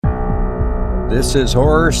This is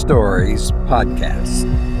Horror Stories Podcast.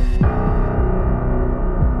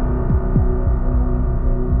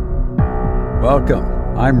 Welcome,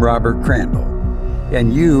 I'm Robert Crandall,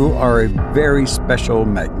 and you are a very special,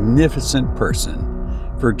 magnificent person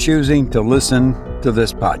for choosing to listen to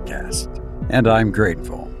this podcast, and I'm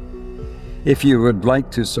grateful. If you would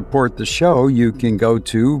like to support the show, you can go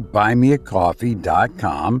to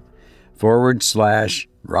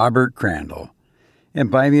buymeacoffee.com/Robert Crandall and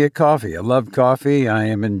buy me a coffee. I love coffee. I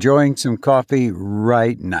am enjoying some coffee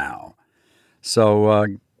right now. So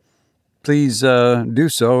please do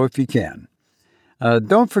so if you can.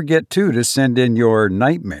 Don't forget, too, to send in your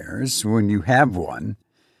nightmares when you have one.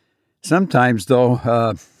 Sometimes,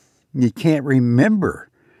 though, you can't remember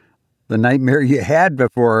the nightmare you had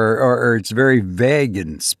before, or it's very vague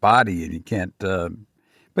and spotty, and you can't.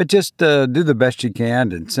 But just do the best you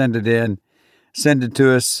can and send it in. Send it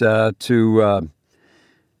to us to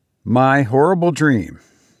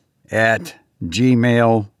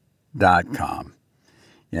myhorribledream@gmail.com.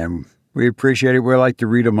 And we appreciate it. We like to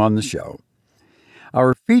read them on the show.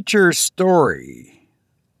 Our feature story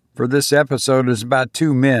for this episode is about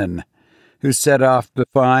two men who set off to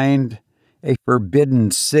find a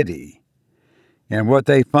forbidden city. And what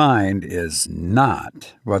they find is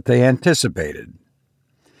not what they anticipated.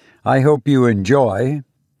 I hope you enjoy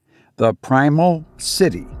The Primal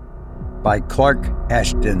City by Clark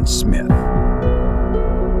Ashton Smith.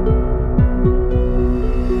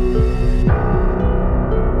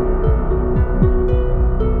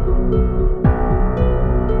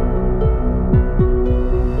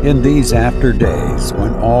 In these after days,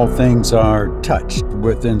 when all things are touched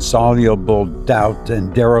with insoluble doubt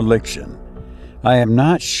and dereliction, I am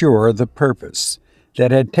not sure the purpose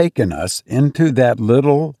that had taken us into that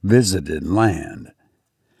little visited land.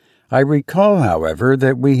 I recall, however,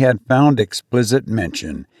 that we had found explicit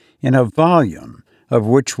mention in a volume of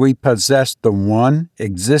which we possessed the one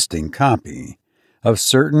existing copy of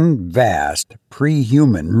certain vast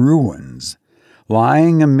pre-human ruins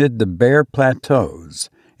lying amid the bare plateaus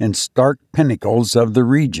and stark pinnacles of the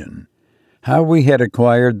region. How we had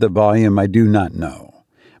acquired the volume I do not know,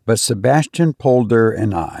 but Sebastian Polder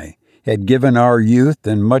and I had given our youth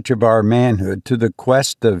and much of our manhood to the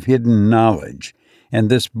quest of hidden knowledge, and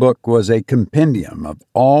this book was a compendium of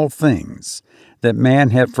all things that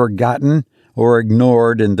man had forgotten or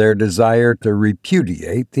ignored in their desire to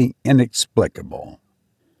repudiate the inexplicable.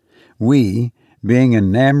 We, being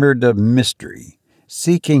enamored of mystery,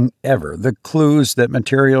 seeking ever the clues that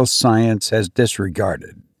material science has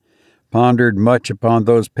disregarded, pondered much upon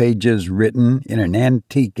those pages written in an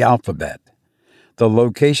antique alphabet. The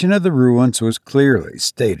location of the ruins was clearly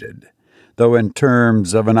stated, though in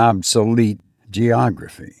terms of an obsolete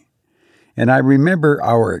geography. And I remember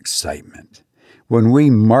our excitement when we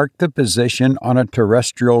marked the position on a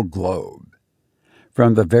terrestrial globe.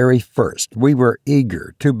 From the very first, we were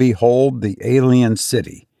eager to behold the alien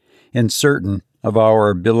city and certain of our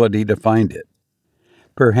ability to find it.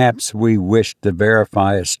 Perhaps we wished to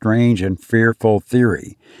verify a strange and fearful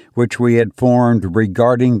theory which we had formed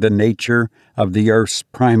regarding the nature of the Earth's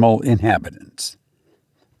primal inhabitants.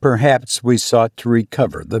 Perhaps we sought to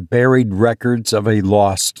recover the buried records of a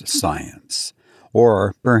lost science,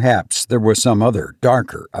 or perhaps there was some other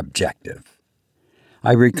darker objective.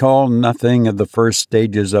 I recall nothing of the first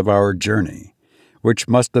stages of our journey, which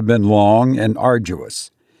must have been long and arduous,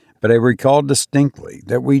 but I recall distinctly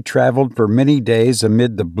that we traveled for many days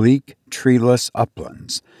amid the bleak, treeless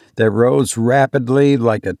uplands that rose rapidly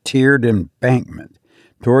like a tiered embankment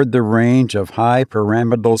toward the range of high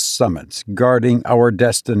pyramidal summits guarding our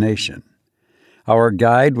destination. Our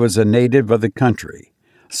guide was a native of the country,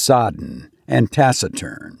 sodden and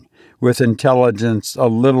taciturn, with intelligence a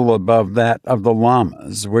little above that of the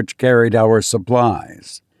llamas which carried our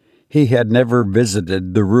supplies. He had never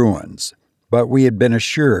visited the ruins, but we had been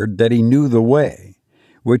assured that he knew the way,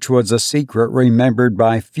 which was a secret remembered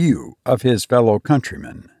by few of his fellow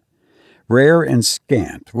countrymen. Rare and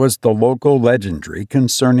scant was the local legendary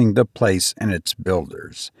concerning the place and its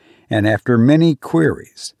builders, and after many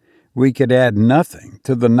queries, we could add nothing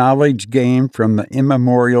to the knowledge gained from the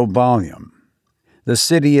immemorial volume. The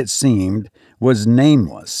city, it seemed, was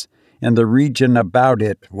nameless, and the region about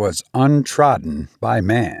it was untrodden by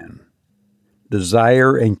man.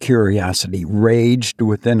 Desire and curiosity raged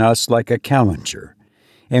within us like a calenture,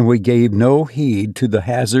 and we gave no heed to the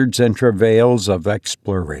hazards and travails of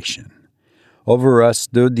exploration. Over us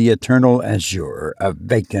stood the eternal azure of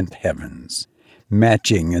vacant heavens,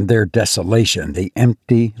 matching in their desolation the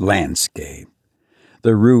empty landscape.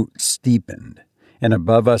 The route steepened, and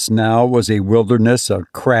above us now was a wilderness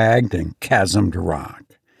of cragged and chasmed rock.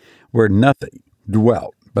 where nothing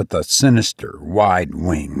dwelt but the sinister,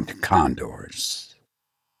 wide-winged condors.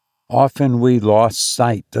 Often we lost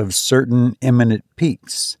sight of certain eminent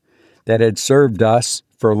peaks that had served us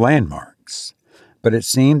for landmarks, but it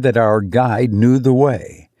seemed that our guide knew the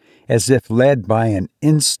way, as if led by an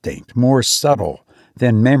instinct more subtle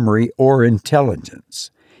than memory or intelligence,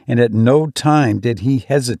 and at no time did he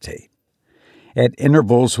hesitate. At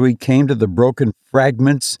intervals we came to the broken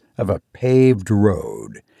fragments of a paved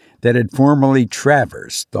road that had formerly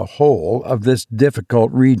traversed the whole of this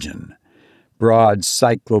difficult region. Broad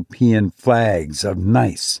cyclopean flags of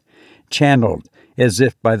gneiss, channeled as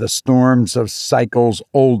if by the storms of cycles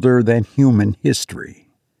older than human history.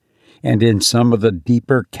 And in some of the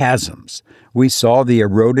deeper chasms we saw the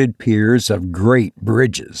eroded piers of great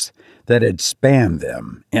bridges that had spanned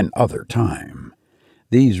them in other time.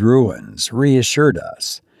 These ruins reassured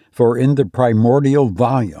us, for in the primordial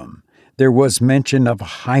volume there was mention of a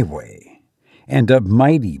highway and of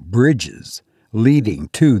mighty bridges leading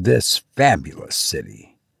to this fabulous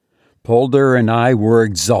city. Polder and I were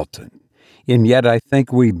exultant, and yet I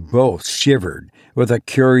think we both shivered with a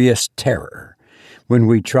curious terror when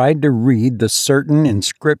we tried to read the certain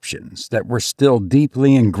inscriptions that were still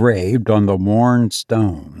deeply engraved on the worn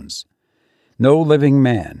stones. No living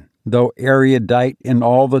man, though erudite in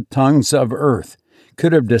all the tongues of earth,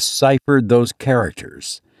 could have deciphered those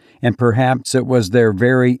characters, and perhaps it was their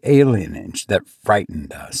very alienage that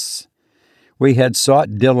frightened us. We had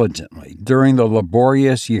sought diligently during the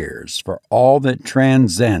laborious years for all that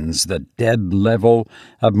transcends the dead level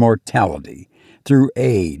of mortality through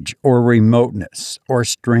age or remoteness or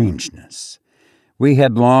strangeness. We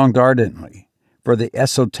had longed ardently for the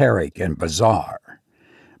esoteric and bizarre,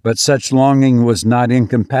 but such longing was not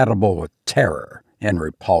incompatible with terror and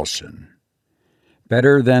repulsion.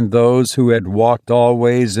 Better than those who had walked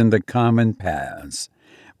always in the common paths,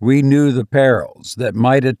 we knew the perils that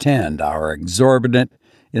might attend our exorbitant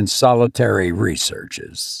and solitary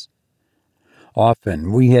researches.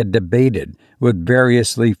 Often we had debated with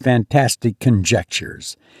variously fantastic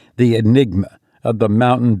conjectures the enigma of the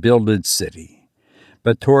mountain-builded city,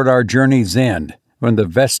 but toward our journey's end, when the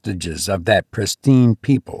vestiges of that pristine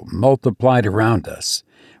people multiplied around us,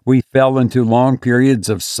 we fell into long periods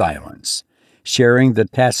of silence, sharing the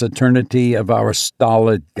taciturnity of our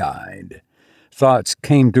stolid guide. Thoughts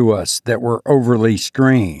came to us that were overly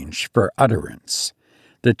strange for utterance.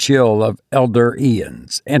 The chill of elder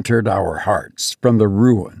eons entered our hearts from the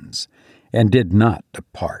ruins and did not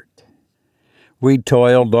depart. We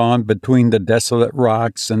toiled on between the desolate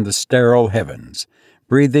rocks and the sterile heavens,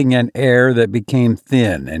 breathing an air that became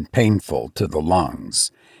thin and painful to the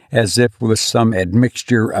lungs, as if with some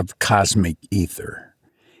admixture of cosmic ether.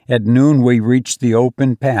 At noon we reached the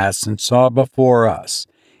open pass and saw before us,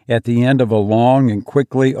 at the end of a long and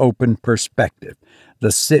quickly opened perspective,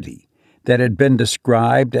 the city that had been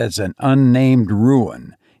described as an unnamed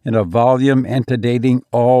ruin in a volume antedating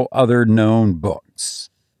all other known books.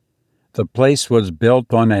 The place was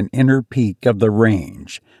built on an inner peak of the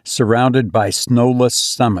range, surrounded by snowless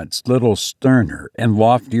summits little sterner and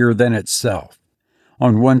loftier than itself.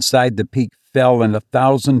 On one side the peak fell in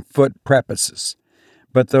 1,000-foot precipices,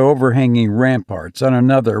 but the overhanging ramparts on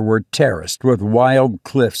another were terraced with wild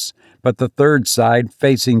cliffs, but the third side,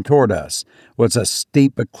 facing toward us, was a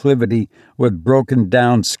steep acclivity with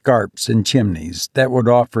broken-down scarps and chimneys that would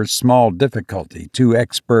offer small difficulty to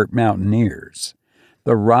expert mountaineers.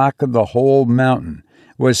 The rock of the whole mountain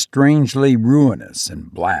was strangely ruinous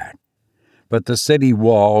and black, but the city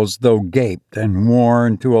walls, though gaped and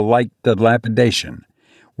worn to a like dilapidation,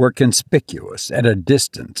 were conspicuous at a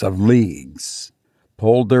distance of leagues.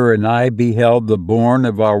 Polder and I beheld the bourne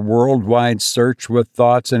of our worldwide search with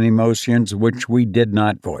thoughts and emotions which we did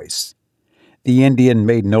not voice. The Indian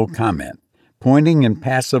made no comment, pointing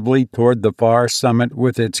impassively toward the far summit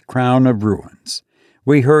with its crown of ruins.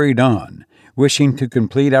 We hurried on, wishing to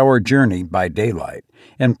complete our journey by daylight,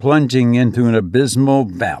 and plunging into an abysmal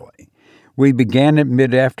valley. We began at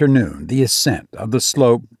mid-afternoon the ascent of the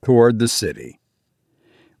slope toward the city.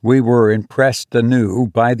 We were impressed anew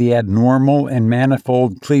by the abnormal and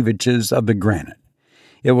manifold cleavages of the granite.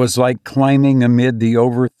 It was like climbing amid the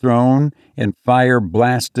overthrown and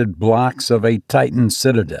fire-blasted blocks of a Titan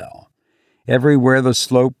citadel. Everywhere the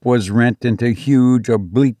slope was rent into huge,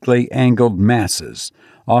 obliquely angled masses,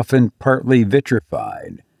 often partly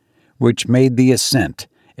vitrified, which made the ascent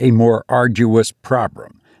a more arduous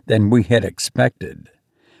problem than we had expected.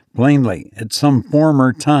 Plainly, at some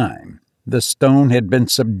former time, the stone had been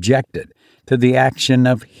subjected to the action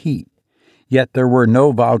of heat, yet there were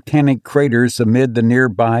no volcanic craters amid the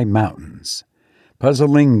nearby mountains.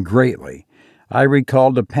 Puzzling greatly, I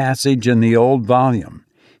recalled a passage in the old volume,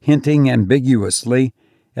 hinting ambiguously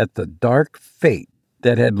at the dark fate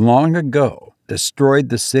that had long ago destroyed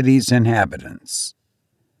the city's inhabitants.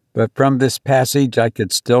 But from this passage I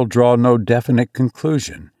could still draw no definite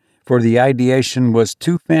conclusion, for the ideation was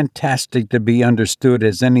too fantastic to be understood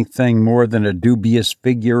as anything more than a dubious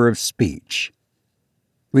figure of speech.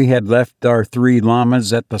 We had left our 3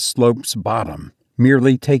 llamas at the slope's bottom,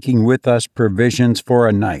 merely taking with us provisions for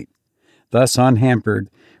a night. Thus unhampered,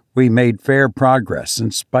 we made fair progress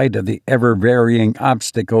in spite of the ever-varying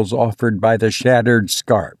obstacles offered by the shattered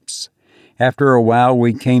scarps. After a while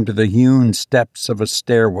we came to the hewn steps of a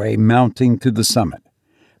stairway mounting to the summit.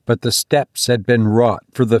 But the steps had been wrought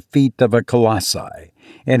for the feet of a colossi,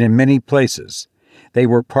 and in many places they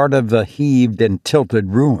were part of the heaved and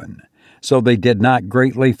tilted ruin, so they did not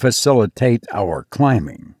greatly facilitate our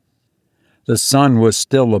climbing. The sun was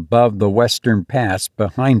still above the western pass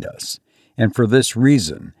behind us, and for this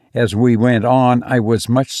reason, as we went on, I was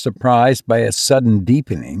much surprised by a sudden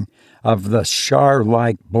deepening of the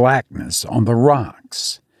char-like blackness on the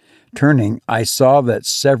rocks. Turning, I saw that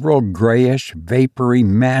several grayish, vapory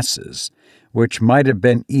masses, which might have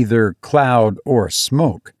been either cloud or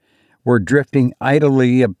smoke, were drifting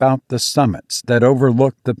idly about the summits that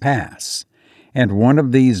overlooked the pass, and one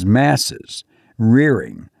of these masses,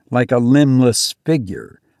 rearing like a limbless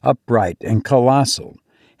figure, upright and colossal,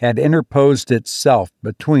 had interposed itself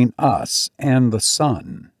between us and the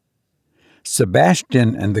sun.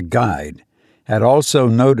 Sebastian and the guide had also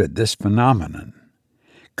noted this phenomenon.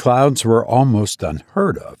 Clouds were almost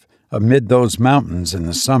unheard of amid those mountains in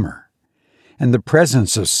the summer, and the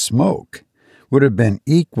presence of smoke would have been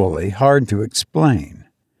equally hard to explain.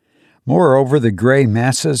 Moreover, the gray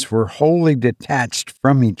masses were wholly detached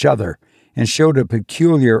from each other and showed a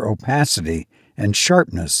peculiar opacity and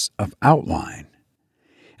sharpness of outline.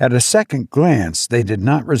 At a second glance, they did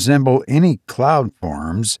not resemble any cloud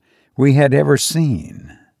forms we had ever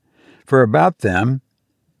seen, for about them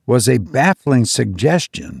was a baffling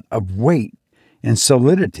suggestion of weight and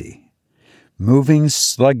solidity. Moving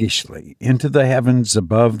sluggishly into the heavens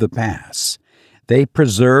above the pass, they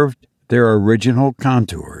preserved their original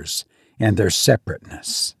contours and their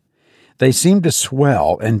separateness. They seemed to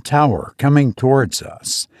swell and tower coming towards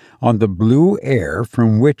us on the blue air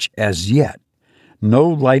from which as yet no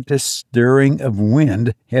lightest stirring of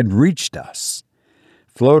wind had reached us.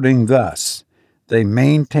 Floating thus, they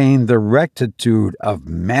maintained the rectitude of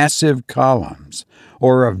massive columns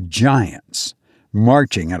or of giants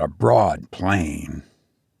marching in a broad plain.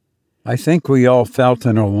 I think we all felt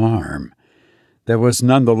an alarm that was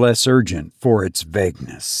none the less urgent for its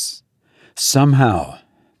vagueness. Somehow,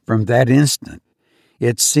 from that instant,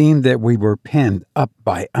 it seemed that we were penned up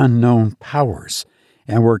by unknown powers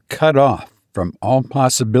and were cut off from all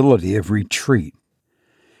possibility of retreat.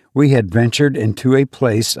 We had ventured into a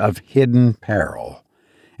place of hidden peril,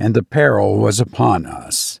 and the peril was upon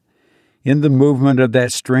us. In the movement of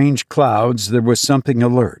that strange clouds there was something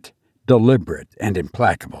alert, deliberate, and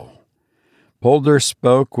implacable. Polder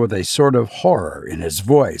spoke with a sort of horror in his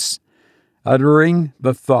voice, uttering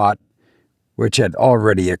the thought which had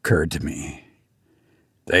already occurred to me.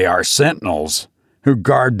 "They are sentinels who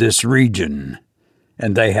guard this region,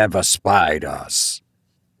 and they have espied us."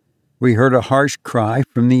 We heard a harsh cry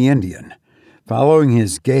from the Indian. Following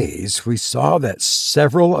his gaze, we saw that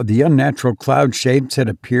several of the unnatural cloud shapes had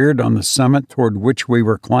appeared on the summit toward which we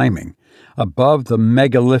were climbing, above the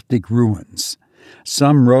megalithic ruins.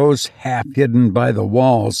 Some rose half-hidden by the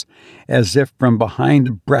walls, as if from behind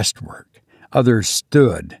a breastwork. Others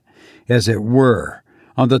stood, as it were,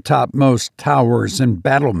 on the topmost towers and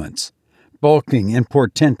battlements, bulking in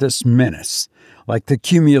portentous menace, like the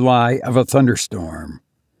cumuli of a thunderstorm.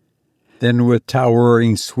 Then with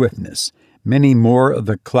towering swiftness, many more of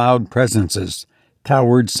the cloud presences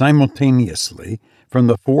towered simultaneously from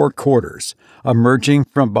the 4 quarters, emerging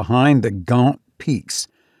from behind the gaunt peaks,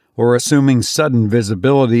 or assuming sudden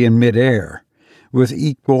visibility in midair, with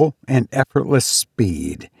equal and effortless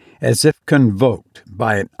speed, as if convoked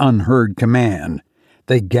by an unheard command.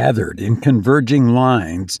 They gathered in converging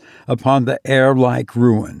lines upon the air-like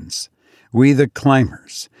ruins. We, the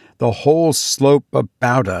climbers, the whole slope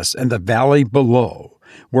about us and the valley below,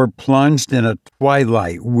 were plunged in a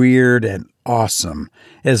twilight weird and awesome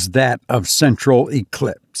as that of central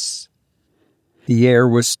eclipse. The air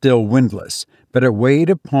was still windless, but it weighed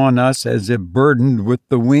upon us as if burdened with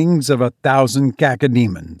the wings of 1,000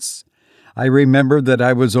 cacodemons. I remember that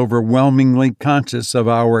I was overwhelmingly conscious of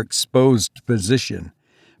our exposed position,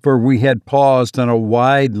 for we had paused on a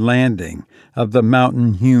wide landing of the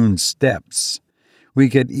mountain-hewn steps. We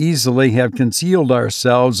could easily have concealed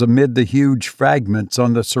ourselves amid the huge fragments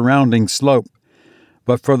on the surrounding slope,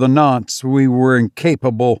 but for the nonce we were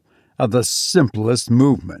incapable of the simplest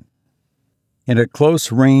movement. In a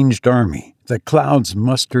close-ranged army, the clouds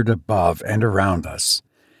mustered above and around us.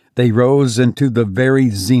 They rose into the very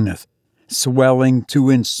zenith, swelling to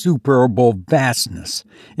insuperable vastness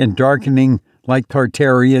and darkening like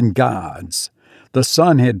Tartarian gods. The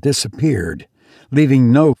sun had disappeared,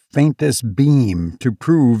 leaving no faintest beam to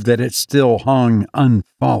prove that it still hung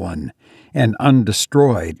unfallen and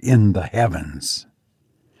undestroyed in the heavens.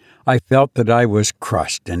 I felt that I was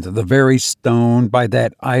crushed into the very stone by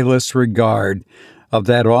that eyeless regard of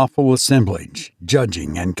that awful assemblage,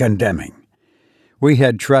 judging and condemning. We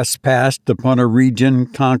had trespassed upon a region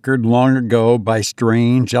conquered long ago by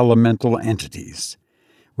strange elemental entities.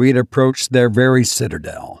 We had approached their very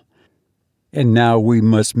citadel, and now we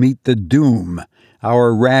must meet the doom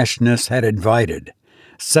our rashness had invited.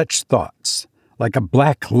 Such thoughts, like a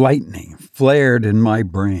black lightning, flared in my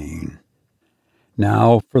brain.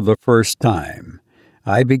 Now, for the first time,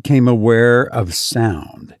 I became aware of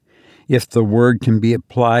sound, if the word can be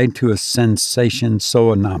applied to a sensation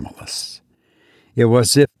so anomalous. It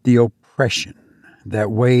was as if the oppression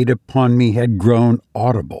that weighed upon me had grown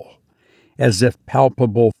audible, as if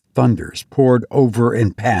palpable thunders poured over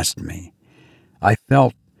and past me.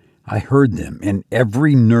 I heard them in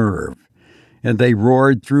every nerve, and they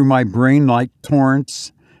roared through my brain like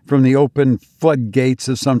torrents from the open floodgates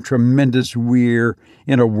of some tremendous weir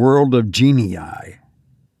in a world of genii.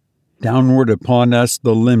 Downward upon us,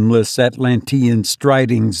 the limbless Atlantean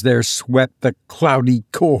stridings, there swept the cloudy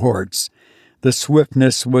cohorts. The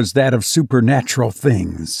swiftness was that of supernatural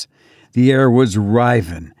things. The air was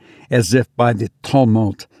riven, as if by the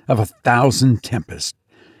tumult of 1,000 tempests.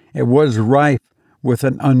 It was rife with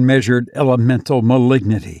an unmeasured elemental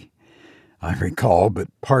malignity. I recall but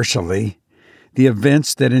partially the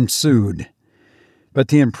events that ensued, but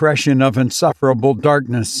the impression of insufferable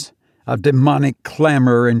darkness, of demonic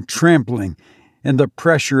clamor and trampling, and the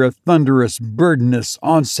pressure of thunderous, burdenous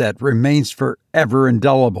onset remains forever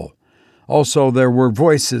indelible. Also, there were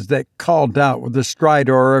voices that called out with the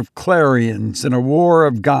stridor of clarions in a war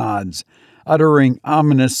of gods, uttering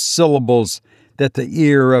ominous syllables that the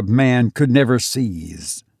ear of man could never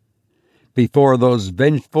seize. Before those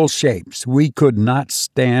vengeful shapes, we could not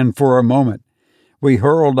stand for a moment. We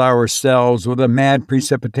hurled ourselves with a mad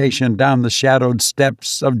precipitation down the shadowed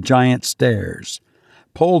steps of giant stairs.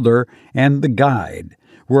 Polder and the guide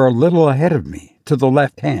were a little ahead of me, to the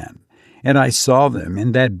left hand, and I saw them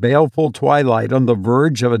in that baleful twilight on the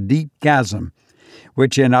verge of a deep chasm,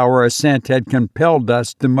 which in our ascent had compelled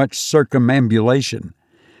us to much circumambulation.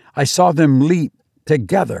 I saw them leap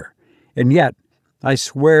together, and yet I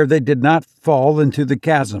swear they did not fall into the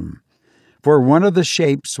chasm, for one of the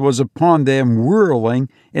shapes was upon them whirling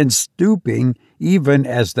and stooping even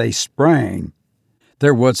as they sprang.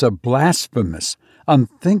 There was a blasphemous,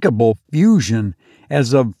 unthinkable fusion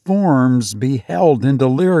as of forms beheld in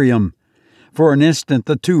delirium. For an instant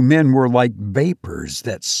the two men were like vapors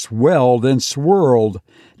that swelled and swirled,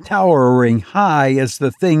 towering high as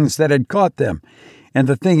the things that had caught them, and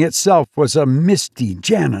the thing itself was a misty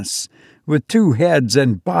Janus, with two heads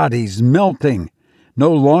and bodies melting,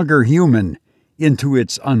 no longer human, into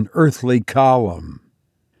its unearthly column.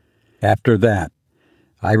 After that,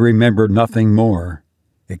 I remember nothing more,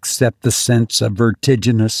 except the sense of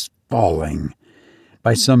vertiginous falling.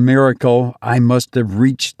 By some miracle, I must have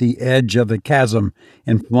reached the edge of the chasm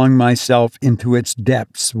and flung myself into its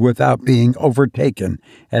depths without being overtaken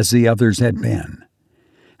as the others had been.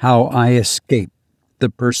 How I escaped the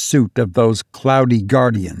pursuit of those cloudy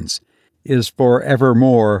guardians is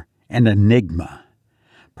forevermore an enigma.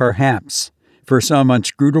 Perhaps, for some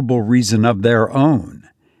inscrutable reason of their own,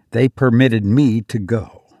 they permitted me to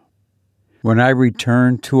go. When I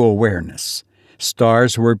returned to awareness,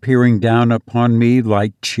 stars were peering down upon me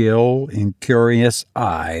like chill, incurious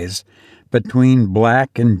eyes between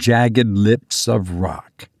black and jagged lips of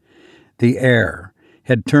rock. The air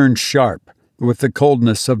had turned sharp with the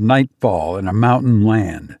coldness of nightfall in a mountain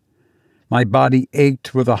land. My body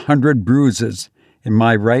ached with 100 bruises, and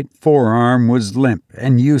my right forearm was limp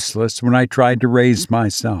and useless when I tried to raise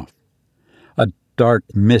myself. A dark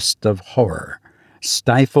mist of horror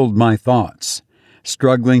stifled my thoughts.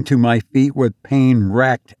 Struggling to my feet with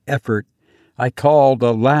pain-racked effort, I called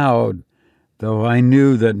aloud, though I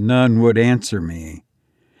knew that none would answer me.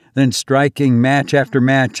 Then, striking match after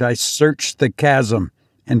match, I searched the chasm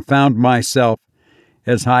and found myself,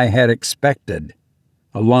 as I had expected,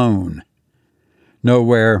 alone.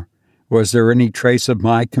 Nowhere was there any trace of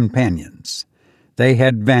my companions. They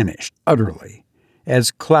had vanished utterly, as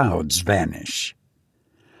clouds vanish.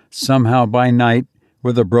 Somehow by night,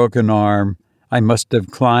 with a broken arm, I must have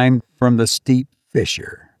climbed from the steep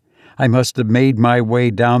fissure. I must have made my way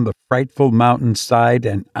down the frightful mountainside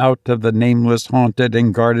and out of the nameless haunted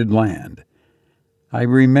and guarded land. I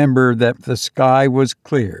remember that the sky was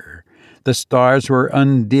clear, the stars were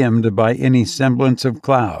undimmed by any semblance of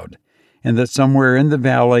cloud, and that somewhere in the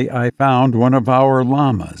valley I found one of our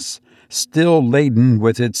llamas, still laden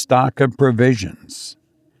with its stock of provisions.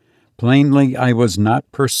 Plainly, I was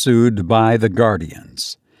not pursued by the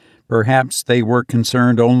guardians. Perhaps they were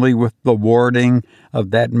concerned only with the warding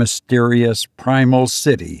of that mysterious primal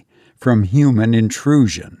city from human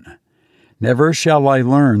intrusion. Never shall I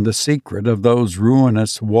learn the secret of those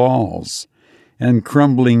ruinous walls and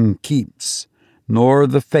crumbling keeps, nor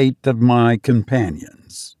the fate of my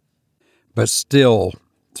companions. But still,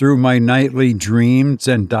 through my nightly dreams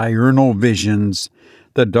and diurnal visions,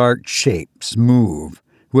 the dark shapes move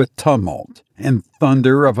with tumult and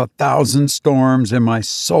thunder of 1,000 storms, and my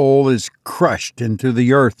soul is crushed into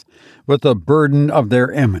the earth with the burden of their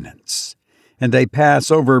imminence. And they pass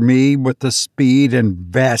over me with the speed and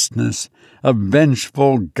vastness of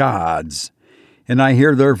vengeful gods, and I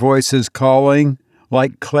hear their voices calling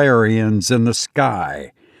like clarions in the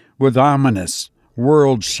sky, with ominous,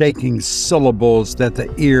 world-shaking syllables that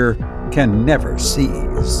the ear can never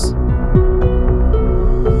seize.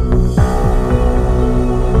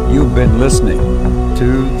 You've been listening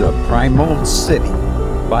to The Primal City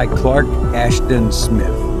by Clark Ashton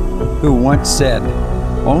Smith, who once said,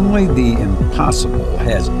 "Only the impossible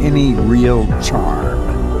has any real charm.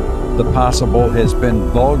 The possible has been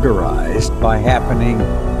vulgarized by happening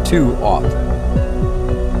too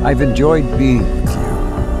often." I've enjoyed being with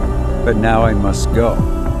you, but now I must go.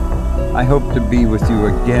 I hope to be with you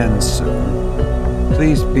again soon.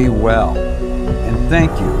 Please be well, and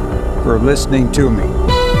thank you for listening to me.